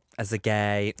carpet as a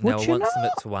gay. Would No, I you want not?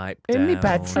 something to wipe down. In my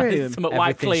bedroom. Something white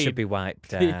Everything clean. should be wiped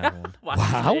down.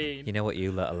 Wow. You know what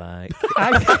you lot are like.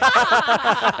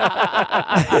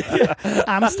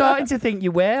 I'm starting to think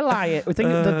you were lying. I think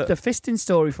the fisting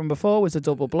story from before was a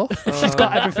double bluff. She's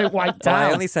got everything wiped Well, down.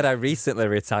 I only said I recently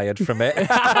retired from it.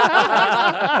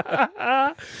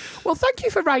 Well, thank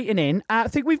you for writing in. I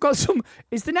think we've got some.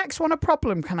 Is the next one a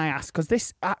problem? Can I ask? Because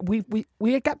this, we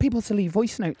get people to leave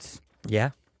voice notes.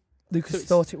 Yeah. Lucas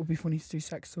thought it would be funny to do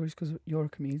sex stories because you're a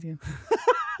comedian.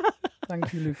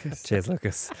 Thank you, Lucas. Cheers,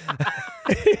 Lucas.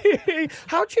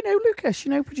 How do you know Lucas?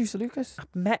 You know producer Lucas?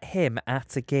 Met him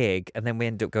at a gig and then we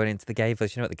ended up going into the gay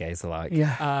village. You know what the gays are like?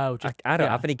 Yeah. Oh, I don't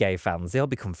have any gay fans. They all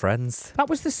become friends. That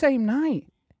was the same night.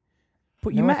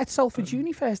 But you No, met at Salford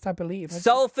Uni first, I believe.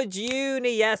 Salford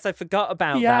Uni, yes, I forgot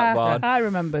about Yeah, that one. I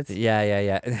remembered.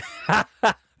 Yeah.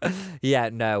 Yeah,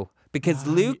 no. Because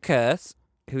Lucas,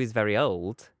 who is very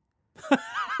old,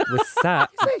 was sat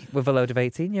with a load of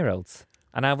 18-year-olds.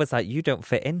 And I was like, you don't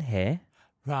fit in here.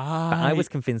 Right. But I was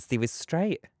convinced he was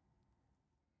straight.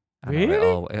 And Really?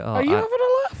 Are you having a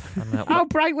laugh? How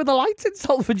bright were the lights in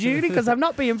Salford Uni? Because I'm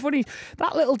not being funny.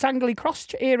 That little dangly cross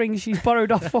earrings she's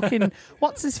borrowed off fucking,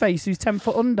 what's his face, who's 10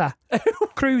 foot under?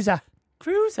 Cruiser.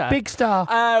 Big star.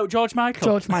 Oh, George Michael.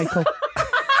 George Michael.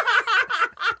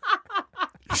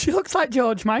 She looks like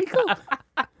George Michael.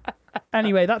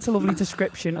 Anyway, that's a lovely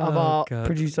description of our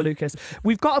producer Lucas.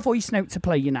 We've got a voice note to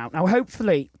play you now. Now,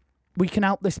 hopefully, we can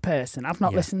help this person. I've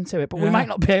not listened to it, but we might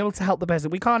not be able to help the person.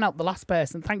 We can't help the last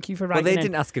person. Thank you for writing Well, they in.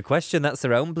 didn't ask a question. That's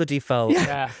their own bloody fault.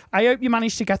 Yeah. I hope you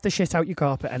managed to get the shit out your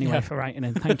carpet anyway for writing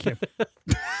in. Thank you.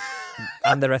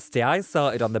 And their STIs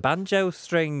sorted on the banjo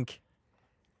string.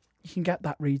 You can get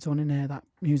that redone in there, that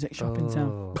music shop in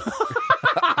town.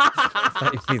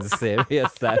 That is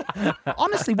serious then.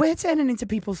 Honestly, we're turning into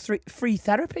people's free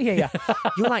therapy here.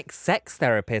 You're like sex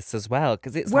therapists as well,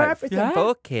 because it's We're like everything.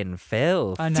 fucking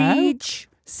filth. I know. Deej,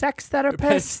 sex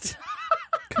therapist,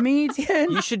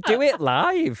 comedian. You should do it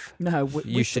live. No,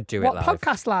 You should do it what, live.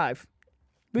 podcast live?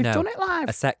 We've No, done it live.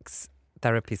 A sex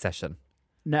therapy session.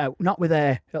 No, not with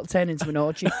her. It'll turn into an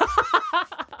orgy.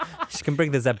 She can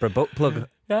bring the zebra butt plug.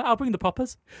 Yeah, I'll bring the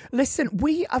poppers. Listen,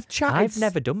 we have chatted. I've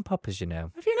never done poppers, you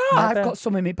know. Have you not? I've got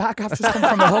some in my bag. I've just come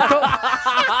from a hookup.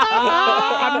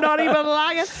 I'm not even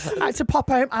lying. I had to pop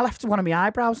home. I left one of my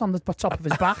eyebrows on the top of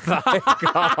his back. I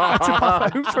had to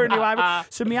pop home for a new eyebrow.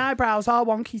 So my eyebrows are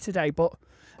wonky today, but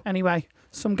anyway,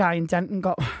 some guy in Denton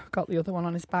got the other one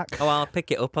on his back. Oh, I'll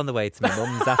pick it up on the way to my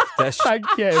mum's after. Thank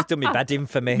you. She's done me bedding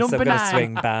for me, so Number I'm going to 9.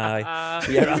 swing by.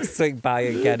 Yeah, I'll swing by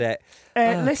and get it.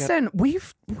 Listen,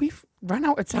 we've ran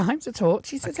out of time to talk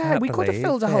to you today. can't We could have believe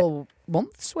filled a it. whole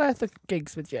month's worth of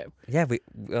gigs with you. Yeah,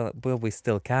 we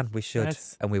still can. We should,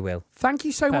 Yes. and we will. Thank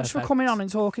you so much for Perfect. coming on and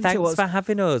talking to Thanks us. for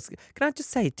having us. Can I just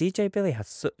say, DJ Billy has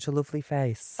such a lovely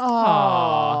face.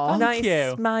 Aww. Thank Nice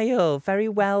you. smile, very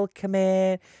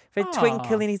welcoming, very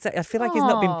twinkle in his eye. I feel like he's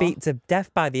not been beat to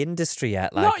death by the industry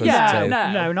yet. Like Not us yet, two.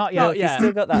 No, not yet. Not He's yet.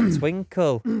 still got that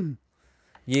twinkle.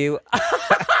 You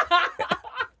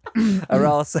are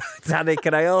also, Danny.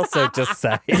 Can I also just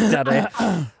say, Danny?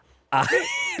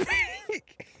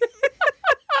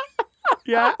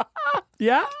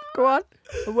 Yeah, go on.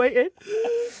 I'm waiting.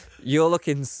 You're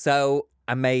looking so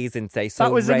amazing today, so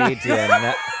That was a nice- radiant.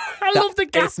 I love the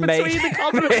gap it's made- between the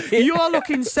compliments. You're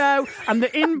looking so, and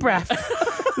the in-breath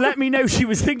let me know she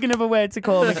was thinking of a word to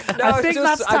call me. I think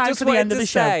that's time for the end of the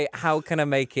show. Say, how can I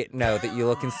make it know that you're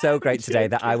looking so great today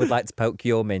that I would like to poke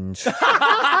your minge?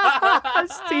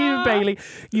 Stephen Bailey,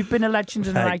 you've been a legend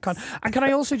and an Thanks. icon. And can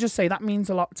I also just say that means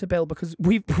a lot to Bill because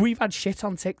we've had shit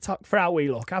on TikTok for how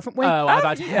we look, haven't we? Oh, I've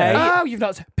had hate. Oh, you've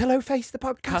not Cast Pillowface the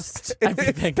podcast.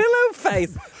 everything. Pillow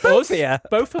face. Both of you.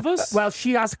 Both of us. Well,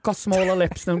 she has got smaller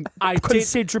lips than I did-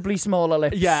 considerably smaller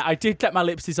lips. Yeah, I did get my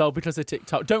lips dissolved because of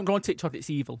TikTok. Don't go on TikTok, it's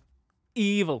evil.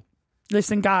 Evil.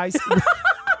 Listen, guys.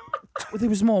 There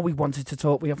was more we wanted to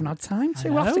talk. We haven't had time to.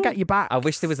 We'll have to know. get you back. I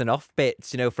wish there was an off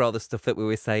bit, you know, for all the stuff that we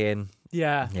were saying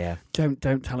Yeah. Yeah. Don't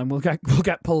tell him. We'll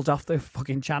get pulled off the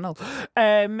fucking channel.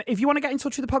 If you want to get in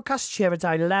touch with the podcast, share a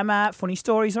dilemma, funny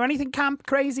stories, or anything camp,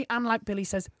 crazy, and like Billy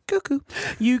says, cuckoo,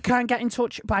 you can get in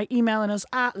touch by emailing us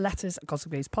at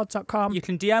letters@gossipdayspod.com. You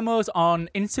can DM us on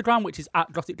Instagram, which is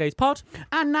 @gossipdayspod.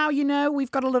 And now you know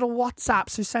we've got a little WhatsApp,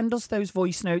 so send us those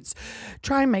voice notes.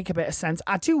 Try and make a bit of sense.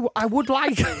 I would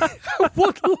like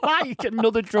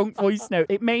another drunk voice note.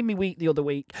 It made me weak the other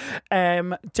week.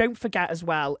 Don't forget as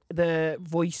well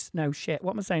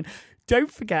what am I saying?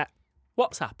 Don't forget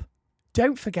WhatsApp.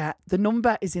 Don't forget, the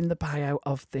number is in the bio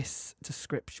of this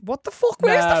description. What the fuck?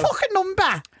 Where's the fucking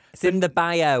number? It's in the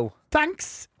bio.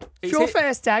 Thanks. It's your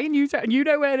first day, and you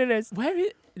know where it is. Where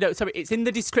is? No, sorry, it's in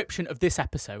the description of this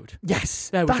episode. Yes,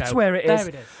 there we that's go. where it is. There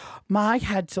it is. My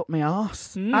head's up my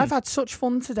arse. I've had such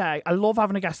fun today. I love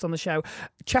having a guest on the show.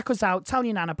 Check us out. Tell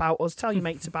your nan about us. Tell your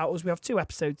mates about us. We have 2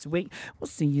 episodes a week. We'll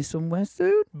see you somewhere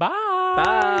soon. Bye.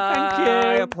 Bye.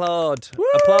 Thank you. Applaud. Woo.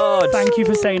 Applaud. Thank you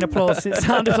for saying applause. It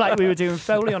sounded like we were doing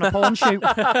Foley on a porn shoot.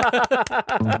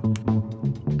 The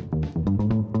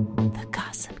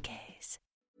Gossip Gaze.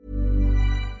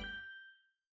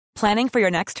 Planning for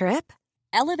your next trip?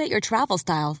 Elevate your travel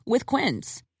style with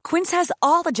Quince. Quince has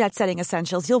all the jet-setting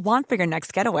essentials you'll want for your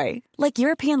next getaway, like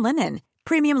European linen,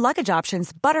 premium luggage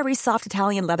options, buttery soft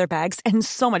Italian leather bags, and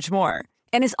so much more.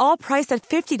 And is all priced at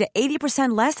 50 to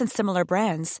 80% less than similar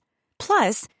brands.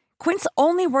 Plus, Quince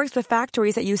only works with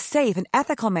factories that use safe and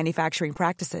ethical manufacturing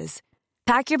practices.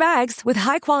 Pack your bags with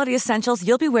high-quality essentials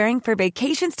you'll be wearing for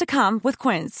vacations to come with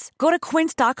Quince. Go to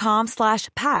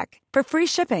quince.com/pack for free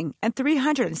shipping and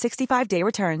 365-day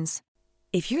returns.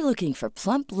 If you're looking for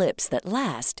plump lips that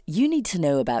last, you need to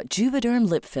know about Juvederm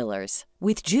lip fillers.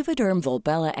 With Juvederm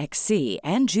Volbella XC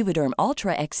and Juvederm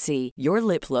Ultra XC, your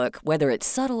lip look, whether it's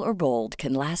subtle or bold,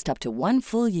 can last up to 1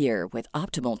 full year with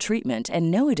optimal treatment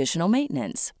and no additional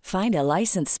maintenance. Find a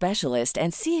licensed specialist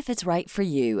and see if it's right for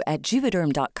you at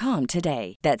Juvederm.com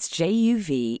today. That's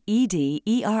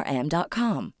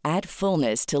JUVEDERM.com. Add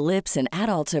fullness to lips in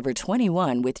adults over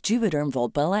 21 with Juvederm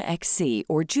Volbella XC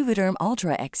or Juvederm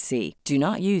Ultra XC. Do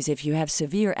not use if you have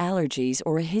severe allergies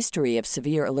or a history of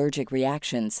severe allergic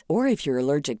reactions, or if you're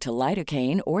allergic to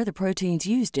lidocaine or the proteins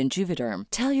used in Juvederm.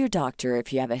 Tell your doctor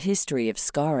if you have a history of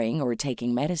scarring or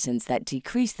taking medicines that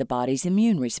decrease the body's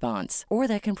immune response or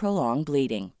that can prolong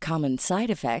bleeding. Common side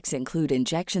effects include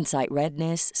injection site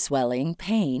redness, swelling,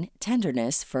 pain,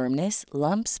 tenderness, firmness,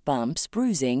 lumps, bumps,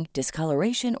 bruising,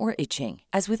 discoloration, or itching.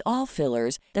 As with all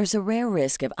fillers, there's a rare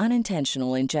risk of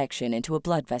unintentional injection into a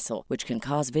blood vessel, which can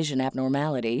cause vision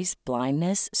abnormalities,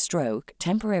 blindness, stroke,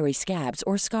 temporary scabs,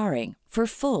 or scarring. For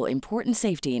full, important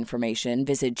safety information,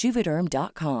 visit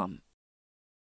Juvederm.com.